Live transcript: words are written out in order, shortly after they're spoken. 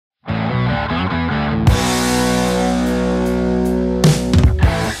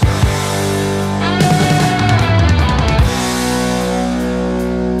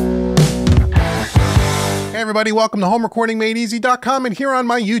everybody, welcome to HomeRecordingMadeEasy.com, and here on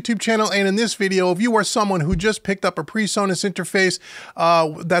my YouTube channel and in this video, if you are someone who just picked up a Presonus interface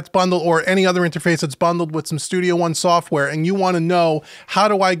that's bundled, or any other interface that's bundled with some Studio One software, and you want to know how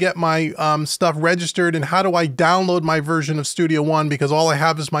do I get my stuff registered and how do I download my version of Studio One because all I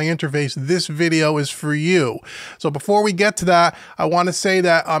have is my interface, this video is for you. So before we get to that, I want to say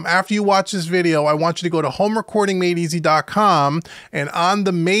that after you watch this video, I want you to go to HomeRecordingMadeEasy.com, and on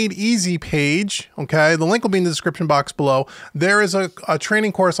the Made Easy page, okay, the link will be in the description box below. There is a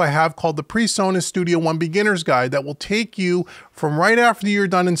training course I have called the Presonus Studio One Beginner's Guide that will take you from right after you're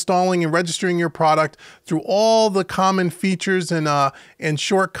done installing and registering your product through all the common features and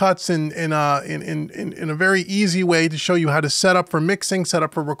shortcuts in a very easy way to show you how to set up for mixing, set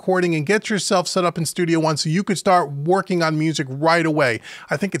up for recording, and get yourself set up in Studio One so you could start working on music right away.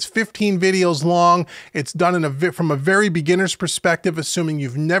 I think it's 15 videos long. It's done from a very beginner's perspective, assuming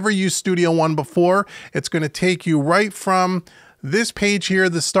you've never used Studio One before. It's going to take you right from this page here,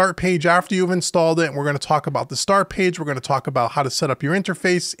 the start page after you've installed it. And we're going to talk about the start page. We're going to talk about how to set up your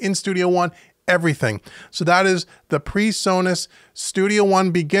interface in Studio One, everything. So that is the Presonus Studio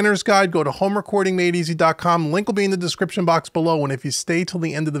One Beginner's Guide. Go to HomeRecordingMadeEasy.com. Link will be in the description box below. And if you stay till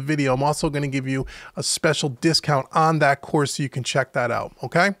the end of the video, I'm also going to give you a special discount on that course so you can check that out.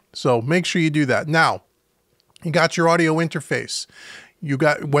 Okay? So make sure you do that. Now, you got your audio interface. You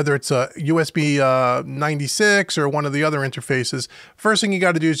got, whether it's a USB 96 or one of the other interfaces, first thing you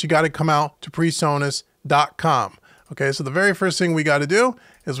got to do is you got to come out to Presonus.com. Okay, so the very first thing we got to do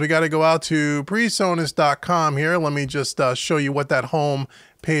is we got to go out to Presonus.com here. Let me just show you what that home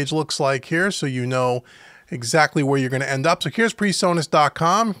page looks like here so you know exactly where you're going to end up. So here's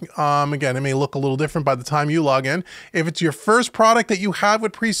Presonus.com. Again, it may look a little different by the time you log in. If it's your first product that you have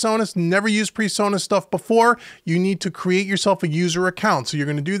with Presonus, never used Presonus stuff before, you need to create yourself a user account. So you're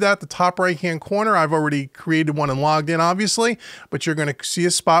going to do that, the top right-hand corner. I've already created one and logged in, obviously, but you're going to see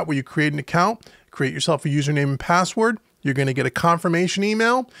a spot where you create an account, create yourself a username and password. You're going to get a confirmation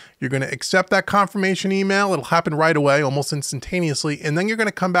email. You're going to accept that confirmation email. It'll happen right away, almost instantaneously. And then you're going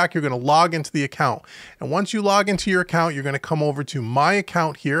to come back. You're going to log into the account. And once you log into your account, you're going to come over to My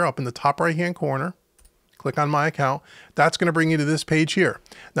Account here up in the top right-hand corner. Click on My Account. That's going to bring you to this page here.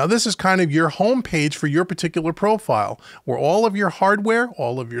 Now, this is kind of your home page for your particular profile, where all of your hardware,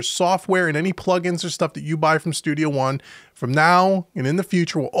 all of your software, and any plugins or stuff that you buy from Studio One from now and in the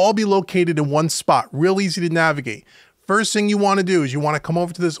future will all be located in one spot. Real easy to navigate. First thing you want to do is you want to come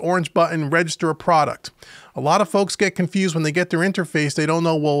over to this orange button, register a product. A lot of folks get confused when they get their interface. They don't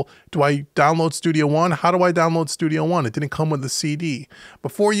know, well, do I download Studio One? How do I download Studio One? It didn't come with a CD.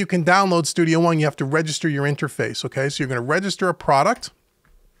 Before you can download Studio One, you have to register your interface, okay? So you're going to register a product.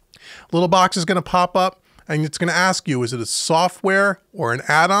 A little box is going to pop up, and it's going to ask you, is it a software or an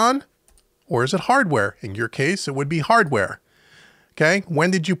add-on, or is it hardware? In your case, it would be hardware, okay? When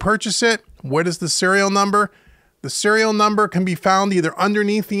did you purchase it? What is the serial number? The serial number can be found either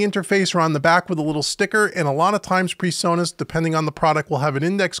underneath the interface or on the back with a little sticker, and a lot of times Presonus, depending on the product, will have an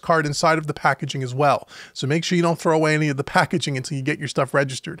index card inside of the packaging as well. So make sure you don't throw away any of the packaging until you get your stuff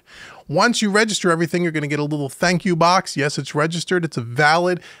registered. Once you register everything, you're going to get a little thank you box. Yes, it's registered. It's a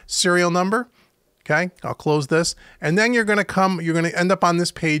valid serial number. Okay, I'll close this. And then you're going to end up on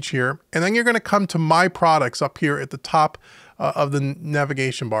this page here, and then you're going to come to My Products up here at the top of the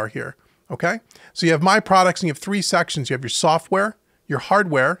navigation bar here. Okay, so you have My Products and you have three sections. You have your software, your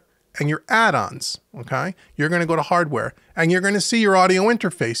hardware, and your add-ons. Okay, you're going to go to hardware and you're going to see your audio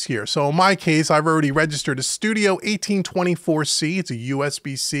interface here. So in my case, I've already registered a Studio 1824C. It's a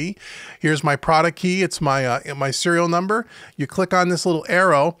USB-C. Here's my product key. It's my serial number. You click on this little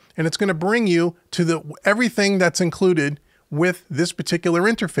arrow and it's going to bring you to everything that's included with this particular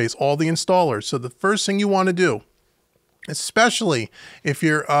interface, all the installers. So the first thing you want to do, especially if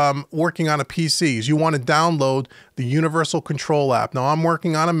you're working on a PC, is you want to download the Universal Control app. Now, I'm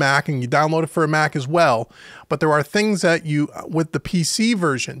working on a Mac, and you download it for a Mac as well, but there are things that with the PC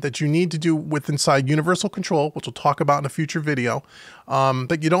version, that you need to do with inside Universal Control, which we'll talk about in a future video,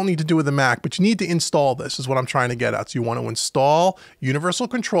 that you don't need to do with the Mac, but you need to install this, is what I'm trying to get at. So you want to install Universal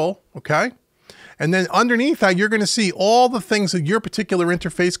Control, okay? And then underneath that, you're going to see all the things that your particular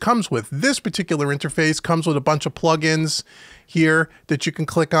interface comes with. This particular interface comes with a bunch of plugins here that you can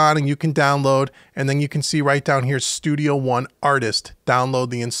click on and you can download. And then you can see right down here, Studio One Artist, download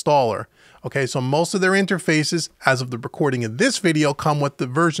the installer. Okay, so most of their interfaces, as of the recording of this video, come with the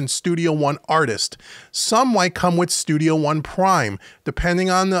version Studio One Artist. Some might come with Studio One Prime, depending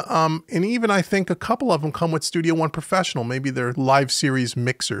on the, and even I think a couple of them come with Studio One Professional. Maybe they're live series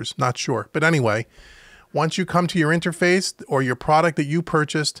mixers, not sure. But anyway, Once you come to your interface or your product that you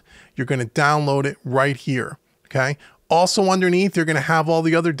purchased, you're going to download it right here, okay? Also underneath, you're going to have all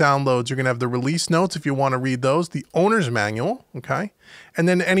the other downloads. You're going to have the release notes if you want to read those, the owner's manual, okay? And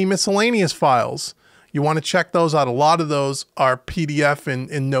then any miscellaneous files. You want to check those out. A lot of those are PDF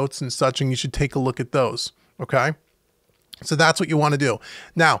and notes and such, and you should take a look at those, okay? So that's what you want to do.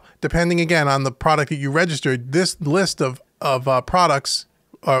 Now, depending again on the product that you registered, this list of products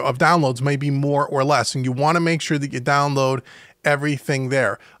of downloads may be more or less, and you want to make sure that you download everything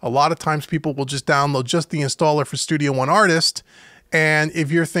there. A lot of times people will just download just the installer for Studio One Artist, and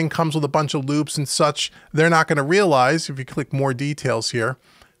if your thing comes with a bunch of loops and such, they're not going to realize, if you click more details here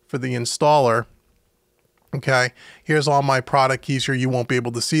for the installer, okay, here's all my product keys here. You won't be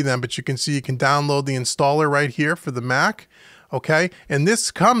able to see them, but you can see you can download the installer right here for the Mac, okay? And this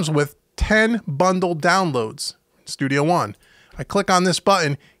comes with 10 bundled downloads, Studio One. I click on this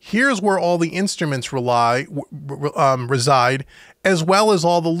button. Here's where all the instruments reside, as well as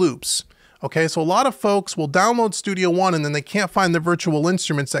all the loops. Okay, so a lot of folks will download Studio One and then they can't find the virtual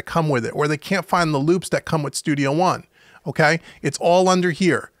instruments that come with it, or they can't find the loops that come with Studio One. Okay, it's all under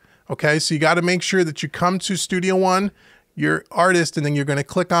here. Okay, so you got to make sure that you come to Studio One, your artist, and then you're going to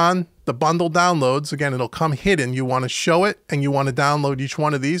click on the bundle downloads. Again, it'll come hidden. You want to show it and you want to download each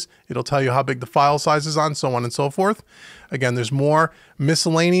one of these. It'll tell you how big the file size is on, so on and so forth. Again, there's more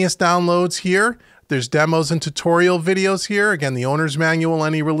miscellaneous downloads here. There's demos and tutorial videos here. Again, the owner's manual,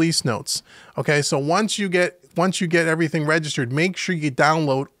 any release notes. Okay, so once you get everything registered, make sure you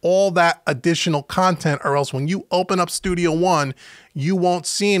download all that additional content, or else when you open up Studio One, you won't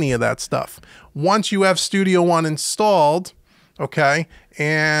see any of that stuff. Once you have Studio One installed, okay,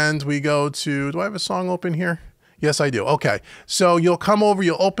 and we go to, do I have a song open here? Yes, I do. Okay, so you'll come over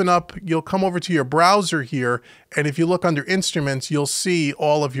to your browser here, and if you look under Instruments, you'll see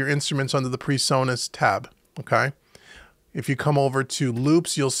all of your instruments under the Presonus tab, okay? If you come over to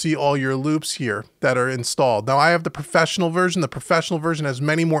Loops, you'll see all your loops here that are installed. Now, I have the professional version. The professional version has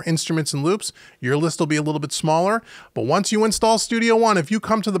many more instruments and loops. Your list will be a little bit smaller, but once you install Studio One, if you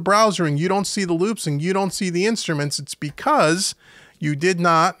come to the browser and you don't see the loops and you don't see the instruments, it's because you did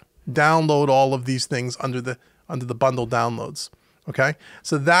not download all of these things under the bundle downloads. Okay,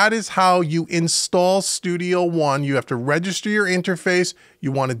 so that is how you install Studio One. You have to register your interface.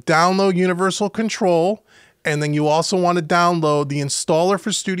 You want to download Universal Control, and then you also want to download the installer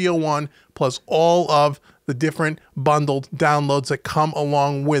for Studio One plus all of the different bundled downloads that come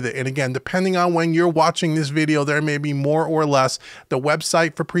along with it. And again, depending on when you're watching this video, there may be more or less. The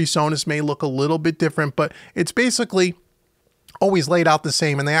website for Presonus may look a little bit different, but it's basically always laid out the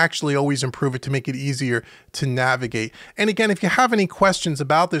same, and they actually always improve it to make it easier to navigate. And again, if you have any questions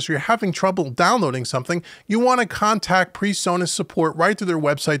about this, or you're having trouble downloading something, you want to contact Presonus support right through their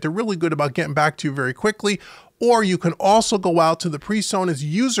website. They're really good about getting back to you very quickly. Or you can also go out to the Presonus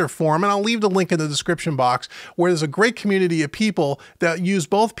user forum, and I'll leave the link in the description box, where there's a great community of people that use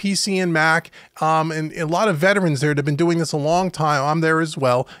both PC and Mac, and a lot of veterans there that have been doing this a long time. I'm there as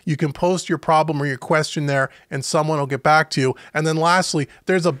well. You can post your problem or your question there, and someone will get back to you. And then lastly,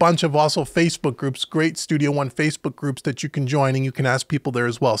 there's a bunch of also Facebook groups, great Studio One Facebook groups that you can join, and you can ask people there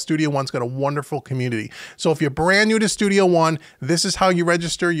as well. Studio One's got a wonderful community. So if you're brand new to Studio One, this is how you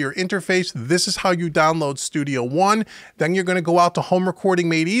register your interface. This is how you download Studio One. Then you're going to go out to Home Recording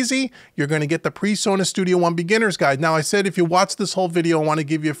Made Easy. You're going to get the Presonus Studio One Beginner's Guide. Now, I said if you watch this whole video, I want to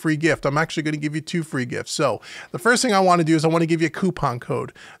give you a free gift. I'm actually going to give you 2 free gifts. So the first thing I want to do is I want to give you a coupon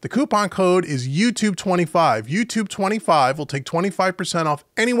code. The coupon code is YouTube25. YouTube25 will take 25% off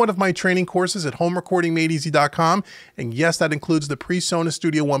any one of my training courses at homerecordingmadeeasy.com. And yes, that includes the Presonus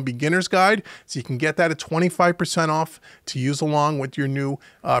Studio One Beginner's Guide. So you can get that at 25% off to use along with your new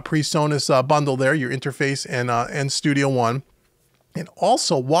Presonus bundle there, your interface and Studio One. And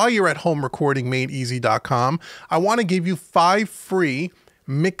also, while you're at homerecordingmadeeasy.com, I want to give you 5 free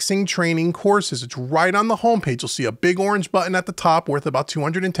mixing training courses. It's right on the homepage. You'll see a big orange button at the top worth about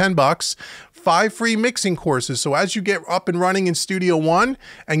 210 bucks. 5 free mixing courses. So as you get up and running in Studio One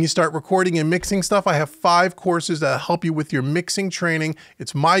and you start recording and mixing stuff, I have 5 courses that help you with your mixing training.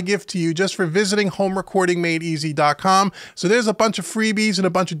 It's my gift to you just for visiting homerecordingmadeeasy.com. So there's a bunch of freebies and a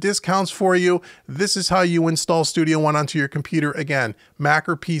bunch of discounts for you. This is how you install Studio One onto your computer. Again, Mac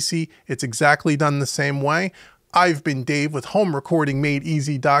or PC, it's exactly done the same way. I've been Dave with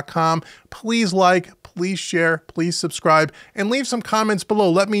HomeRecordingMadeEasy.com. Please like, please share, please subscribe, and leave some comments below.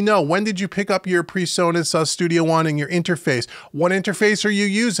 Let me know, when did you pick up your Presonus Studio One and your interface? What interface are you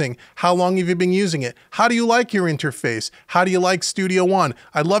using? How long have you been using it? How do you like your interface? How do you like Studio One?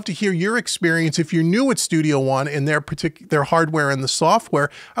 I'd love to hear your experience if you're new at Studio One and their hardware and the software.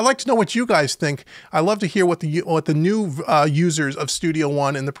 I'd like to know what you guys think. I'd love to hear what the new users of Studio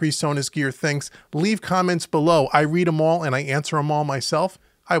One and the Presonus gear thinks. Leave comments below. I read them all and I answer them all myself.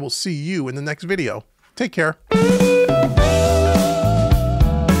 I will see you in the next video. Take care.